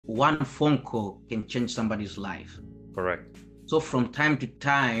one phone call can change somebody's life. Correct. So from time to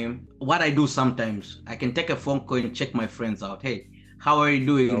time, what I do sometimes, I can take a phone call and check my friends out. Hey, how are you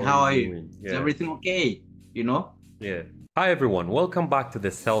doing? How are you? Yeah. Is everything okay? You know? Yeah. Hi, everyone. Welcome back to the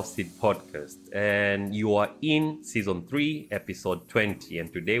SelfSeed Podcast. And you are in Season 3, Episode 20.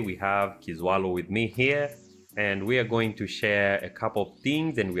 And today we have Kizwalo with me here. And we are going to share a couple of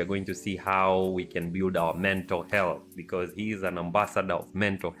things, and we are going to see how we can build our mental health, because he is an ambassador of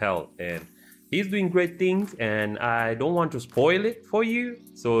mental health. And he's doing great things, and I don't want to spoil it for you.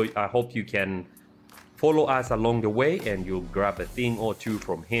 So I hope you can follow us along the way and you'll grab a thing or two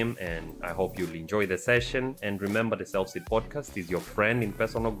from him. And I hope you'll enjoy the session. And remember, the SelfSeed Podcast is your friend in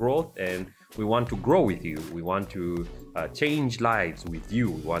personal growth, and we want to grow with you. We want to change lives with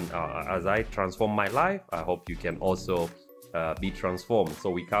you. As I transform my life, I hope you can also be transformed.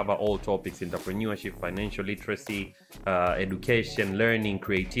 So we cover all topics: entrepreneurship, financial literacy, education, learning,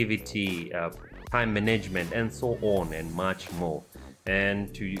 creativity, time management, and so on, and much more.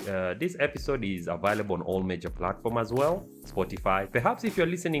 And this episode is available on all major platforms as well. Welcome. Perhaps if you're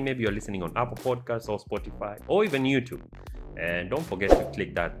listening, maybe you're listening on Apple Podcasts or Spotify or even YouTube. And don't forget to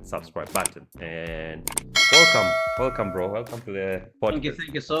click that subscribe button. And welcome, bro. Welcome to the podcast.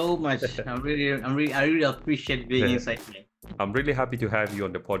 Thank you so much. I really appreciate being inside here. I'm really happy to have you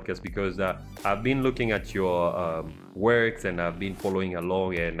on the podcast, because I've been looking at your works and I've been following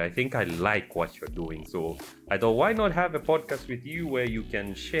along, and I think I like what you're doing. So I thought, why not have a podcast with you where you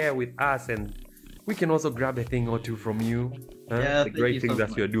can share with us, and we can also grab a thing or two from you. The great things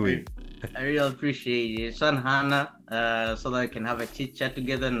that you're doing. I really appreciate it. Son Hannah, so that I can have a chit chat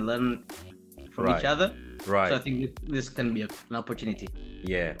together and learn from each other. Right. So I think this can be an opportunity.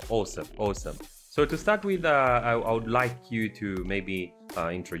 Yeah, awesome. So to start with, I would like you to maybe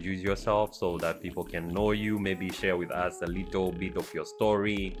introduce yourself so that people can know you, maybe share with us a little bit of your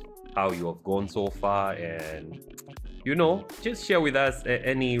story, how you have gone so far, and, just share with us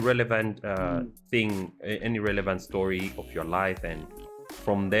any relevant thing, any relevant story of your life. And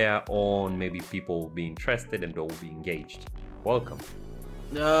from there on, maybe people will be interested and they'll be engaged. Welcome.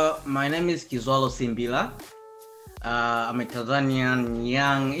 My name is Kizwalo Simbila. I'm a Tanzanian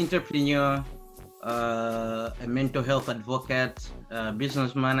young entrepreneur, a mental health advocate,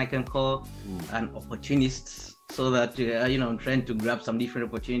 businessman, I can call, an opportunist, so that I'm trying to grab some different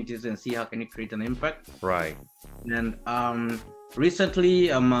opportunities and see how can you create an impact. Right. And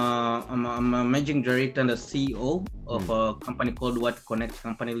recently I'm a managing director and a CEO of a company called Watukonekt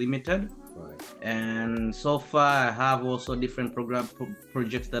Company Limited. Right. And so far I have also different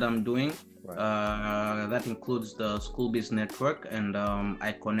projects that I'm doing. Right. That includes the School Biz Network and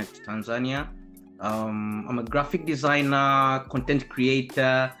I Connect Tanzania. I'm a graphic designer, content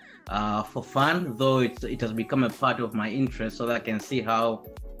creator, for fun, though it has become a part of my interest, so that I can see how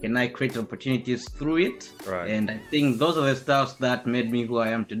can I create opportunities through it. Right. And I think those are the stuff that made me who I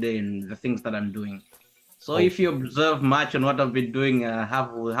am today and the things that I'm doing. So if you observe much on what I've been doing, we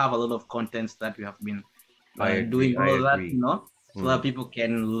have a lot of contents that we have been doing all of that, so that people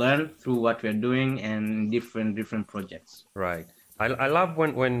can learn through what we're doing and different projects. Right. I love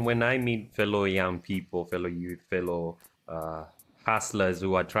when I meet fellow young people, fellow youth, fellow hustlers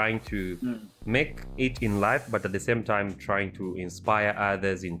who are trying to make it in life, but at the same time trying to inspire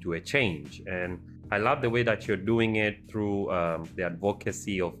others into a change. And I love the way that you're doing it through the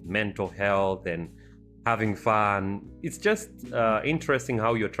advocacy of mental health and having fun. It's just interesting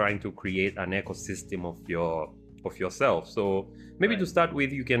how you're trying to create an ecosystem of yourself. So maybe to start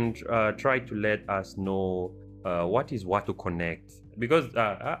with, you can try to let us know what is Watukonekt, because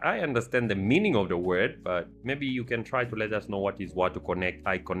I understand the meaning of the word, but maybe you can try to let us know what is Watukonekt,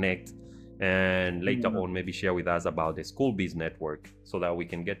 I Connect, and later on maybe share with us about the School Biz Network, so that we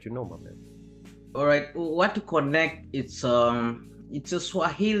can get to know, my man. All right, Watukonekt, it's a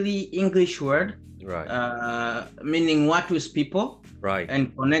Swahili English word, right? Meaning what is people, right?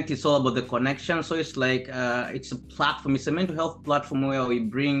 And connect is all about the connection. So it's like it's a platform. It's a mental health platform where we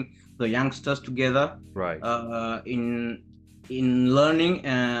bring the youngsters together, right? In learning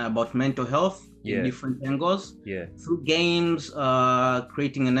about mental health in different angles, through games,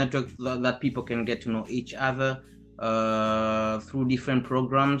 creating a network that people can get to know each other, through different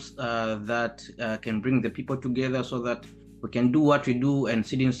programs that can bring the people together, so that we can do what we do and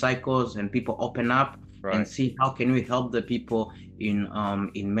sit in cycles and people open up and see how can we help the people in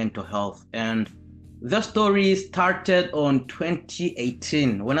mental health. And the story started on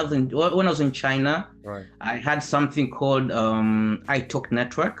 2018 when I was in China. Right. I had something called iTalk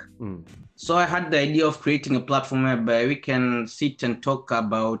Network. So I had the idea of creating a platform whereby we can sit and talk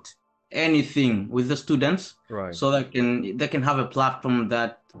about anything with the students, right, so that they can have a platform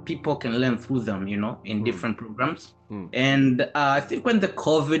that people can learn through them, in different programs. And I think when the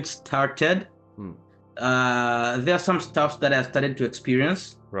COVID started, there are some stuff that I started to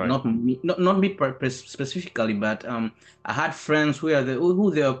experience. Right. Not me specifically, but I had friends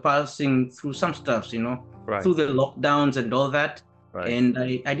who they were passing through some stuff, right, through the lockdowns and all that. right. And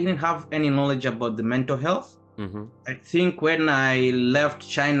I didn't have any knowledge about the mental health. I think when I left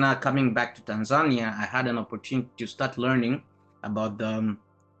China, coming back to Tanzania, I had an opportunity to start learning about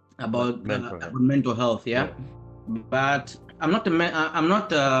mental health. Yeah. But I'm not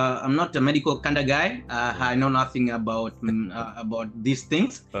a medical kind of guy. I know nothing about these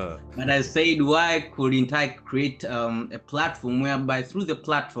things. But I said, why couldn't I create a platform whereby through the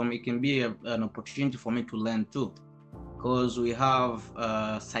platform it can be an opportunity for me to learn too, because we have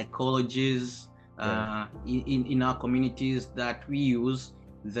psychologists in our communities that we use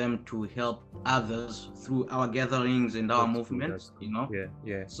them to help others through our gatherings and our movements.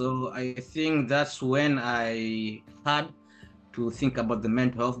 So I think that's when I had to think about the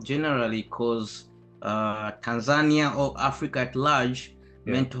mental health generally, because Tanzania or Africa at large,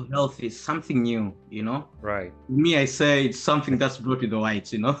 mental health is something new, Right. Me, I say it's something that's brought to the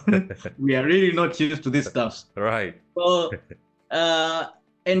whites, We are really not used to this stuff. Right. So,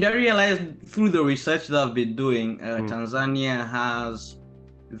 and I realized through the research that I've been doing, Tanzania has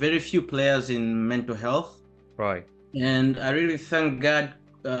very few players in mental health. Right. And I really thank God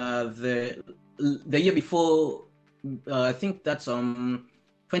the year before, I think that's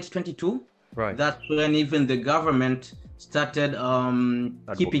 2022. Right. That's when even the government started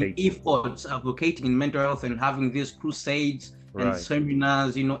keeping efforts advocating in mental health and having these crusades and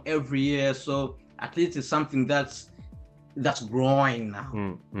seminars, every year. So at least it's something that's growing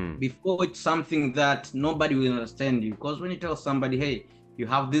now. Before, it's something that nobody will understand you, because when you tell somebody, hey, you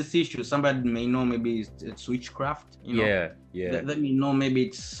have this issue, somebody may know maybe it's witchcraft, Let me know maybe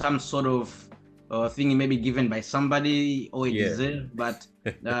it's some sort of thing maybe given by somebody or it is, but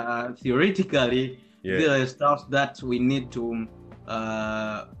theoretically there are stuff that we need to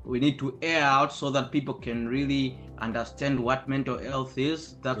air out so that people can really understand what mental health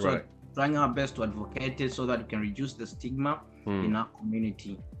is. That's what trying our best to advocate it, so that we can reduce the stigma in our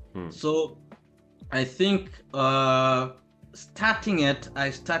community. So I think I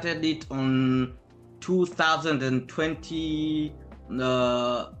started it on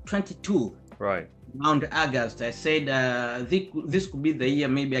 2022. Right. Around August, I said this could be the year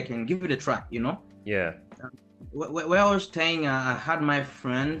maybe I can give it a try, Yeah. Where I was staying, I had my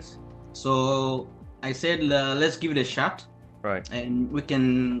friends, so I said let's give it a shot. Right. And we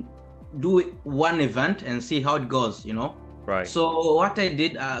can do one event and see how it goes, Right. So what I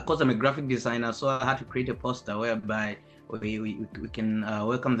did, because I'm a graphic designer, so I had to create a poster whereby we can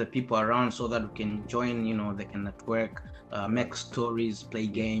welcome the people around so that we can join, they can network, make stories, play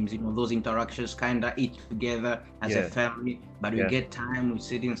games, those interactions, kind of eat together as a family. But we get time, we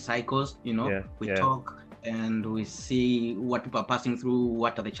sit in cycles, we talk and we see what people are passing through,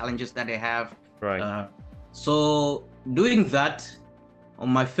 what are the challenges that they have. Right. So doing that, on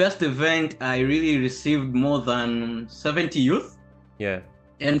my first event, I really received more than 70 youth. Yeah.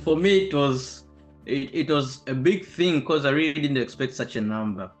 And for me, it was a big thing, because I really didn't expect such a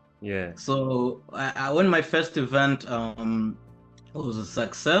number. Yeah. So when my first event was a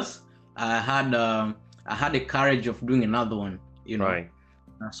success, I had the courage of doing another one. Right.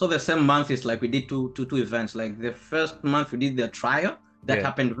 So the same month, it's like we did two events. Like the first month we did the trial that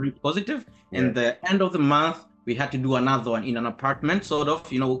happened very positive, and the end of the month we had to do another one in an apartment, sort of,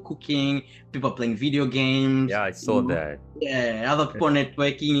 cooking, people playing video games. Yeah, I saw that. Yeah, other people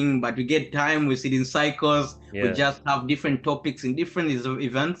networking, but we get time, we sit in cycles, we just have different topics in different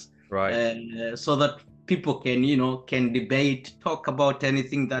events. Right. So that people can debate, talk about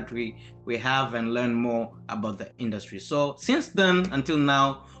anything that we have and learn more about the industry. So since then until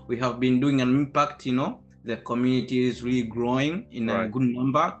now, we have been doing an impact, the community is really growing in a good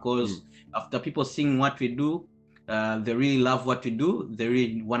number, because after people seeing what we do, they really love what we do, they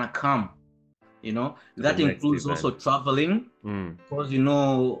really want to come, that includes also traveling, because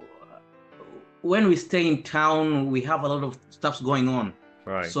when we stay in town, we have a lot of stuff going on.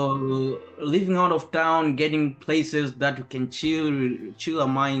 Right. So living out of town, getting places that we can chill our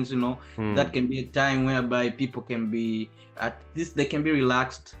minds, that can be a time whereby people can be, at least they can be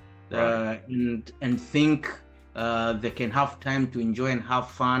relaxed, and think, they can have time to enjoy and have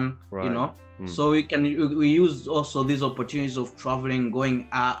fun, So we use also these opportunities of traveling, going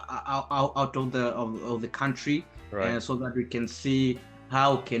out of the country, so that we can see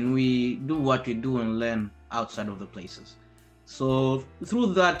how can we do what we do and learn outside of the places. So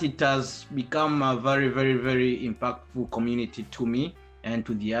through that, it has become a very, very, very impactful community to me and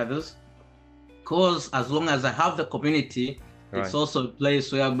to the others. Because as long as I have the community, it's also a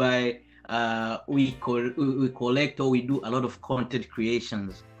place whereby we collect or we do a lot of content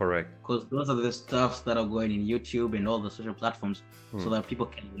creations. Correct. Because those are the stuffs that are going in YouTube and all the social platforms, so that people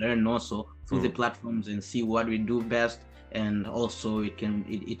can learn also through the platforms and see what we do best, and also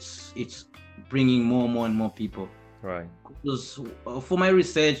it's bringing more and more people. Right. Because for my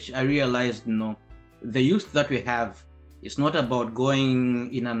research, I realized, the youth that we have, it's not about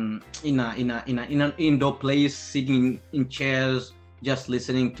going in an indoor place, sitting in chairs, just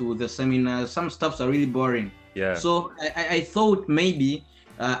listening to the seminars. Some stuffs are really boring. Yeah. So I thought maybe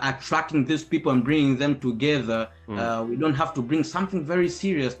attracting these people and bringing them together, we don't have to bring something very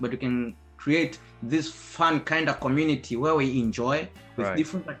serious, but we can create this fun kind of community where we enjoy with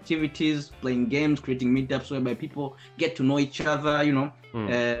different activities, playing games, creating meetups whereby people get to know each other,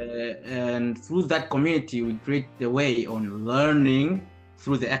 and through that community we create the way on learning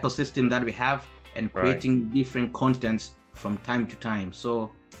through the ecosystem that we have and creating different contents from time to time. So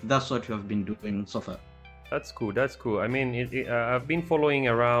that's what we have been doing so far. That's cool. I mean, I've been following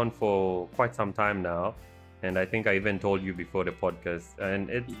around for quite some time now, and I think I even told you before the podcast, and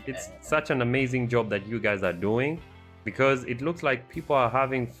it's such an amazing job that you guys are doing, because it looks like people are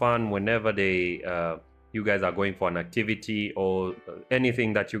having fun whenever you guys are going for an activity or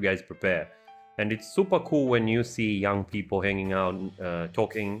anything that you guys prepare. And it's super cool when you see young people hanging out,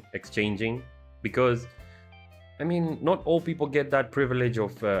 talking, exchanging, because I mean, not all people get that privilege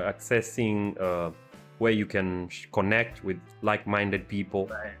of accessing where you can connect with like-minded people,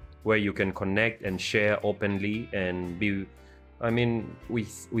 where you can connect and share openly and be. I mean, we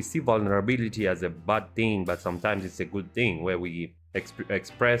see vulnerability as a bad thing, but sometimes it's a good thing, where we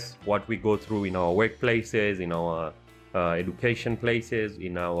express what we go through in our workplaces, in our education places,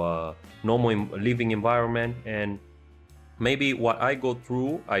 in our normal living environment. And maybe what I go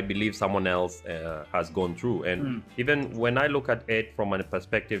through, I believe someone else has gone through. And even when I look at it from a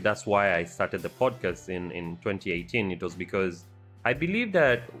perspective, that's why I started the podcast in 2018. It was because I believe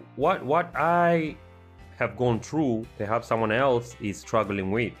that what I have gone through, perhaps someone else is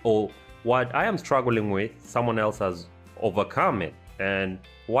struggling with, or what I am struggling with, someone else has overcome it. And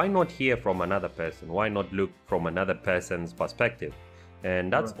why not hear from another person? Why not look from another person's perspective?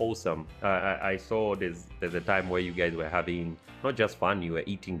 And that's awesome. I saw there's a time where you guys were having not just fun, you were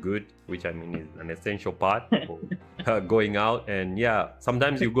eating good, which I mean is an essential part of going out. And yeah,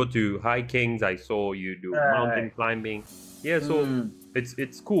 sometimes you go to hikings. I saw you do mountain climbing. Yeah, so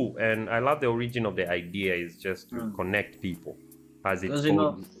it's cool. And I love the origin of the idea is just to connect people, as it's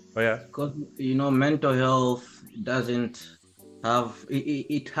called. Because mental health doesn't have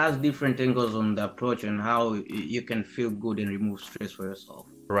it has different angles on the approach and how you can feel good and remove stress for yourself.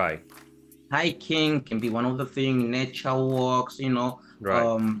 Right. Hiking can be one of the things, nature walks,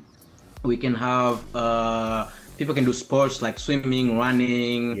 we can have people can do sports like swimming,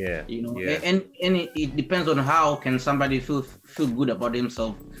 running, and it depends on how can somebody feel good about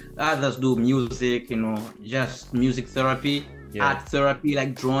himself. Others do music, just music therapy, art therapy,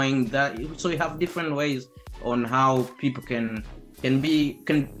 like drawing. That so you have different ways on how people can be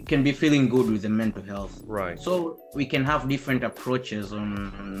feeling good with the mental health. Right. So we can have different approaches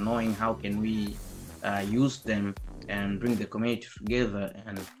on knowing how can we use them and bring the community together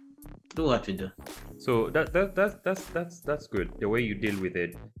and do what we do. So that's good, the way you deal with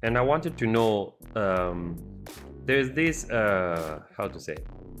it. And I wanted to know, there's this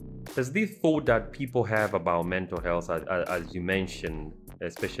there's this thought that people have about mental health, as you mentioned,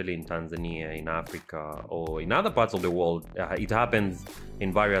 especially in Tanzania, in Africa, or in other parts of the world. It happens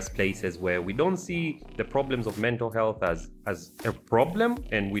in various places where we don't see the problems of mental health as a problem,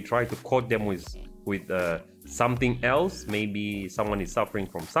 and we try to quote them with something else. Maybe someone is suffering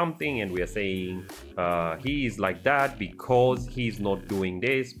from something and we are saying he is like that because he's not doing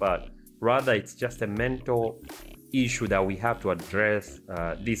this, but rather it's just a mental issue that we have to address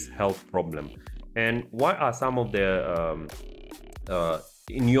this health problem. And what are some of the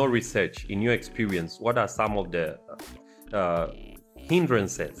in your research, in your experience, what are some of the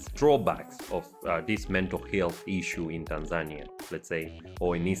hindrances, drawbacks of this mental health issue in Tanzania, let's say,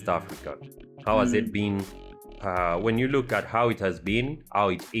 or in East Africa? How has it been? When you look at how it has been, how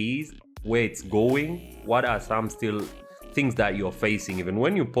it is, where it's going, what are some still things that you're facing, even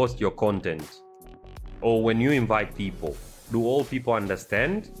when you post your content or when you invite people? Do all people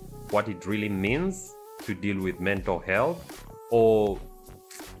understand what it really means to deal with mental health? Or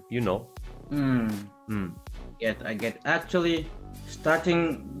I get actually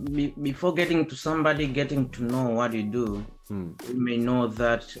starting before getting to somebody getting to know what you do, we may know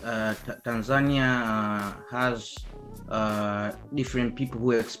that Tanzania has different people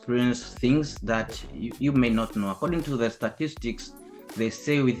who experience things that you may not know. According to the statistics, they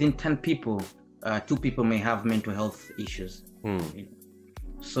say within 10 people, 2 people may have mental health issues.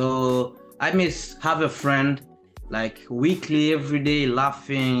 So I may have a friend like weekly, every day,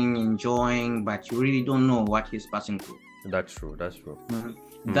 laughing, enjoying, but you really don't know what he's passing through. That's true.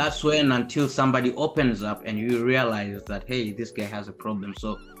 That's when, until somebody opens up and you realize that, hey, this guy has a problem,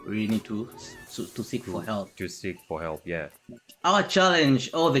 so we need to seek for help. To seek for help, yeah. Our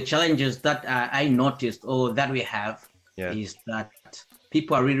challenge, or the challenges that I noticed, or that we have, is that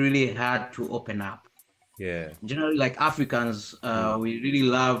people are really, really hard to open up. Yeah. Generally, like Africans, we really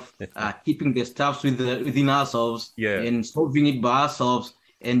love keeping the stuff within ourselves and solving it by ourselves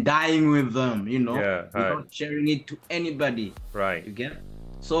and dying with them, without sharing it to anybody. Right. You get?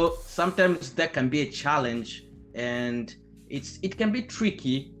 So sometimes that can be a challenge, and it can be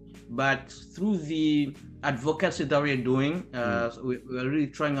tricky, but through the advocacy that we're doing, we're really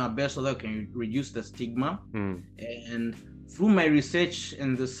trying our best so that we can reduce the stigma. And through my research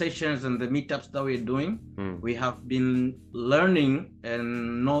and the sessions and the meetups that we're doing, we have been learning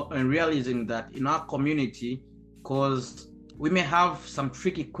and realizing that in our community, because we may have some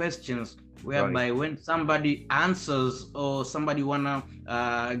tricky questions whereby when somebody answers or somebody wanna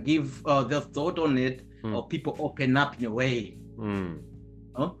give their thought on it, or people open up in a way.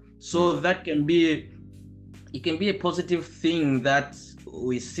 So that can be a positive thing, that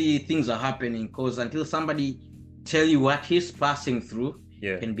we see things are happening, because until somebody tell you what he's passing through,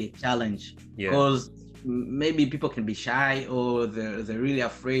 it can be a challenge, because maybe people can be shy, or they're really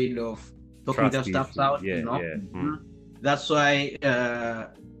afraid of talking their stuff out. That's why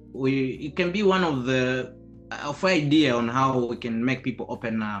it can be one of the idea on how we can make people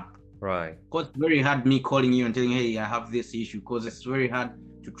open up. Right. Because it's very hard me calling you and telling, hey, I have this issue, because it's very hard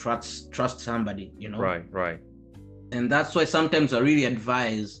to trust somebody, Right. And that's why sometimes I really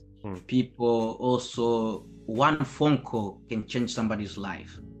advise people also, one phone call can change somebody's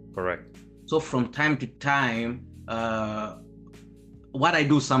life. Correct. So from time to time, what I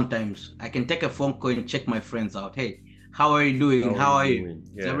do sometimes, I can take a phone call and check my friends out. Hey, how are you doing? How are you?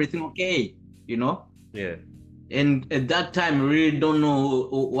 Is everything okay? Yeah. And at that time, I really don't know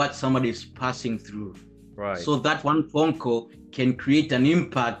what somebody is passing through. Right. So that one phone call can create an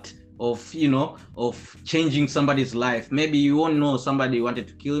impact of changing somebody's life. Maybe you won't know somebody wanted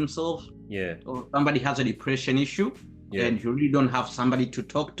to kill himself. Yeah. Or somebody has a depression issue, and you really don't have somebody to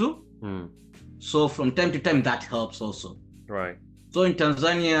talk to. So from time to time, that helps also. Right. So in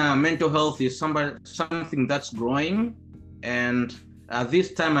Tanzania, mental health is something that's growing, and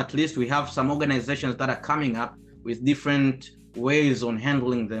this time at least we have some organizations that are coming up with different ways on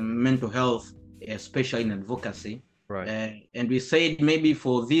handling the mental health, especially in advocacy. Right. And we said maybe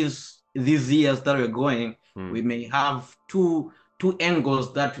for these years that we're going, we may have two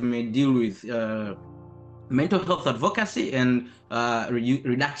angles that we may deal with: mental health advocacy and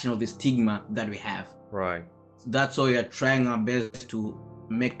reduction of the stigma that we have. Right. That's why we are trying our best to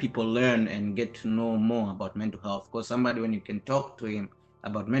make people learn and get to know more about mental health. Because somebody, when you can talk to him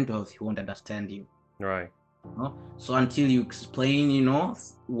about mental health, he won't understand you. Right. So until you explain,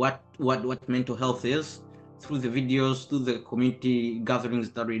 what mental health is, through the videos, through the community gatherings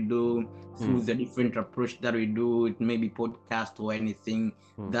that we do, through the different approach that we do, it may be podcast or anything,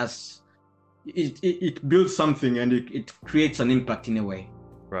 that's it builds something, and it creates an impact in a way.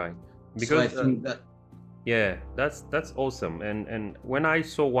 Right. Because so I think that that's awesome. And when I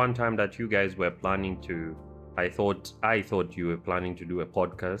saw one time that you guys were planning to, I thought you were planning to do a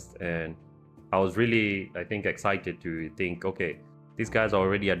podcast, and I was really, I think, excited to think, okay, these guys are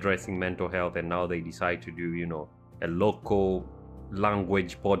already addressing mental health, and now they decide to do, a local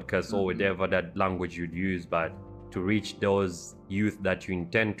language podcast or whatever that language you'd use, but to reach those youth that you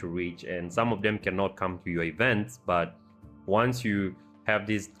intend to reach. And some of them cannot come to your events, but once you have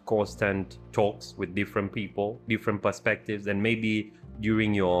these constant talks with different people, different perspectives, and maybe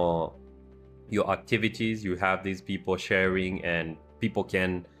during your activities, you have these people sharing, and people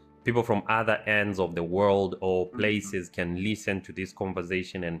from other ends of the world or places can listen to this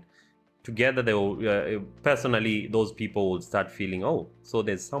conversation, and together they will personally, those people will start feeling, oh, so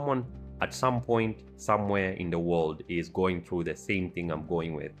there's someone at some point somewhere in the world is going through the same thing I'm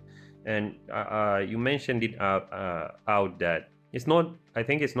going with. And you mentioned it out that it's not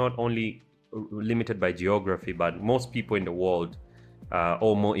only limited by geography, but most people in the world,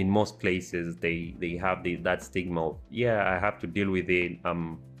 or more in most places, they have that stigma of, I have to deal with it.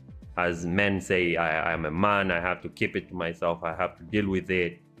 As men say, I'm a man, I have to keep it to myself, I have to deal with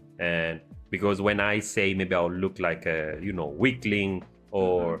it. And because when I say maybe I'll look like a, weakling,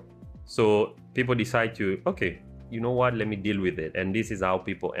 or so people decide to, okay, you know what, let me deal with it. And this is how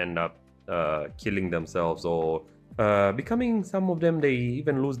people end up killing themselves, or becoming, some of them, they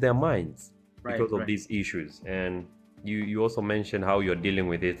even lose their minds because of these issues. And you also mentioned how you're dealing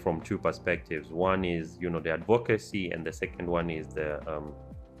with it from two perspectives. One is, the advocacy, and the second one is the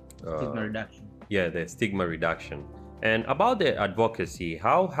stigma reduction. Yeah, the stigma reduction. And about the advocacy,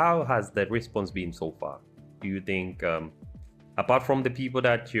 how has the response been so far? Do you think, apart from the people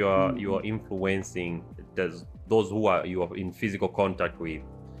that you are influencing, does those who you are in physical contact with,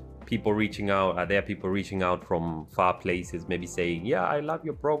 people reaching out, are there people reaching out from far places, maybe saying, yeah, I love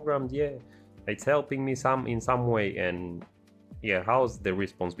your programs, yeah, it's helping me in some way? And yeah, how's the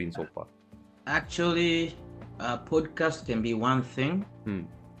response been so far? Actually, podcast can be one thing,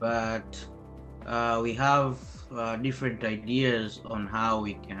 but we have different ideas on how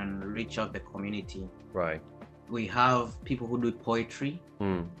we can reach out the community. Right. We have people who do poetry.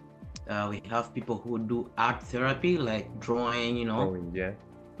 We have people who do art therapy, like drawing, Drawing, yeah.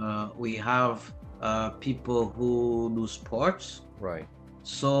 We have people who do sports. Right.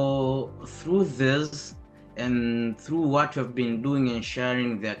 So through this, and through what we've been doing and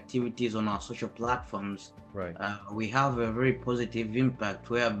sharing the activities on our social platforms, right, we have a very positive impact,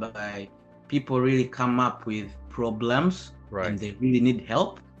 whereby people really come up with problems, right, and they really need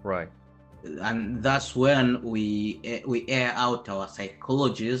help. Right. And that's when we air out our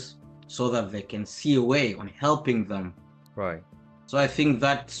psychologists so that they can see a way on helping them. Right. So I think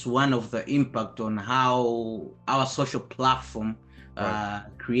that's one of the impact on how our social platform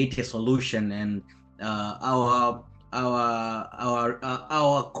create a solution, and our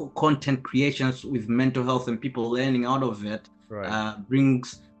content creations with mental health and people learning out of it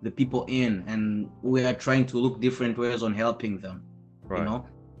brings the people in, and we are trying to look different ways on helping them.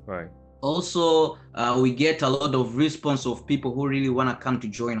 Right. Also, we get a lot of response of people who really want to come to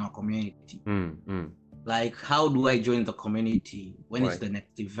join our community. Like, how do I join the community? When is the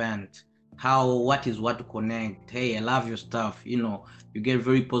next event? What is Watukonekt? Hey, I love your stuff. You get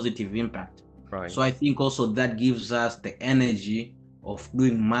very positive impact. Right. So I think also that gives us the energy of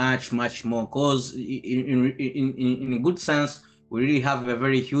doing much, much more, because in a good sense, we really have a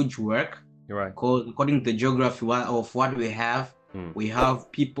very huge work. Right. Because according to the geography of what we have, we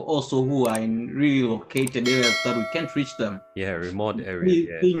have people also who are in really located areas that we can't reach them. Yeah, remote areas.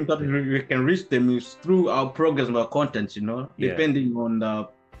 The thing that we can reach them is through our programs and our content, depending on the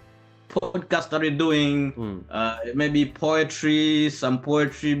podcast that we're doing, maybe poetry, some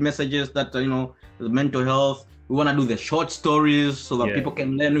poetry messages that, the mental health. We want to do the short stories so that people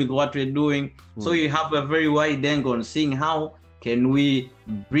can learn with what we're doing. So you have a very wide angle on seeing how can we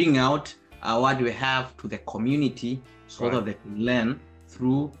bring out what we have to the community so that they can learn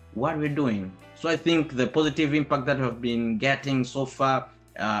through what we're doing. So I think the positive impact that we've been getting so far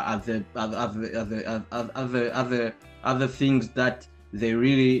are the other things that they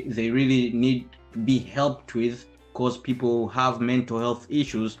really need to be helped with, because people who have mental health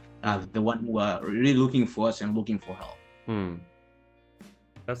issues are the one who are really looking for us and looking for help.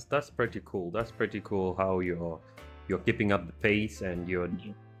 That's pretty cool. That's pretty cool how you're keeping up the pace, and you're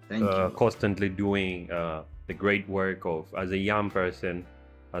constantly doing the great work of, as a young person,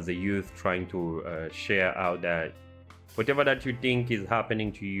 as a youth, trying to share out that whatever that you think is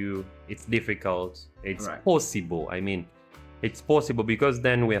happening to you, it's difficult, it's possible. I mean, it's possible, because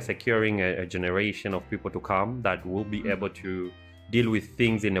then we are securing a generation of people to come that will be able to deal with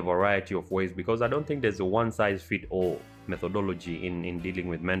things in a variety of ways, because I don't think there's a one-size-fits-all methodology in dealing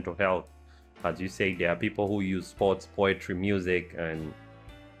with mental health. As you say, there are people who use sports, poetry, music, and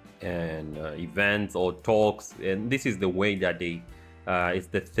events or talks, and this is the way that they it's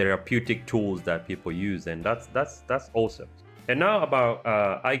the therapeutic tools that people use, and that's awesome. And now about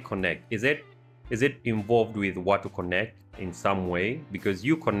iConnect, is it involved with Watukonekt in some way? Because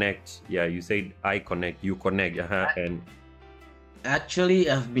you connect, you said iConnect, you connect, and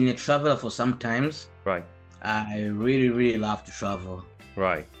actually I've been a traveler for some times. Right. I really love to travel.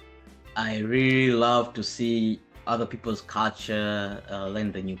 Right. I really love to see other people's culture,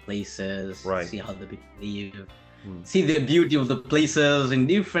 learn the new places, see how the people live, see the beauty of the places in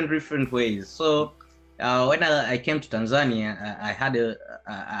different ways. So when I came to Tanzania, I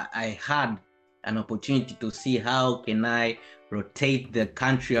had an opportunity to see how can I rotate the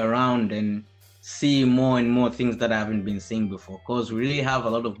country around and see more and more things that I haven't been seeing before, because we really have a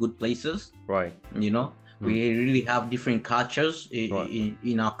lot of good places. Right. We really have different cultures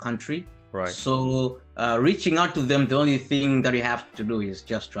in our country. Right. So reaching out to them, the only thing that you have to do is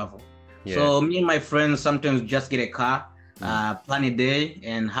just travel. So me and my friends sometimes just get a car, plan a day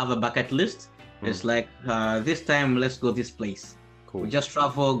and have a bucket list. It's like this time let's go this place. Cool. We just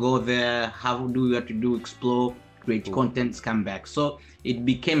travel, go there, do what you have to do, explore, create contents, come back. So it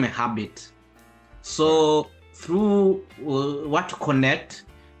became a habit. So through Watukonekt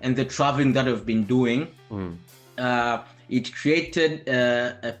and the traveling that I've been doing, it created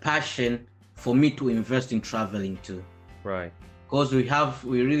a passion for me to invest in traveling too. Right. Because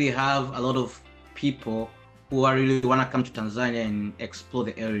we really have a lot of people who are really want to come to Tanzania and explore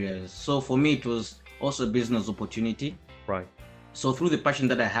the areas. So for me, it was also a business opportunity. Right. So through the passion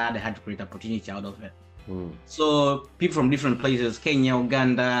that I had to create opportunity out of it. So people from different places, Kenya,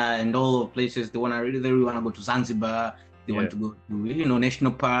 Uganda, and all places, they really want to go to Zanzibar. They want to go to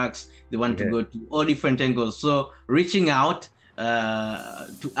national parks. They want to go to all different angles. So reaching out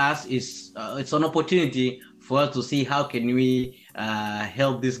to us is it's an opportunity for us to see how can we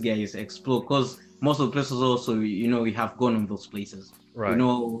help these guys explore, because most of the places also we have gone on those places. Right. We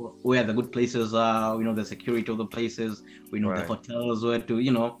know where the good places are. We know the security of the places. We know the hotels where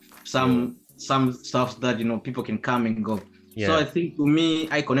to some stuff that people can come and go. So I think to me,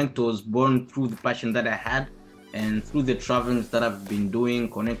 Ep20 was born through the passion that I had and through the travels that I've been doing,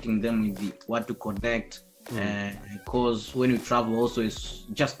 connecting them with the Watukonekt. Because when you travel also, it's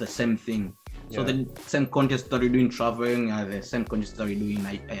just the same thing. So the same contests that you do in traveling are the same contests that you do in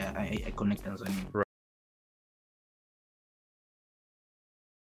Ep20 Tanzania.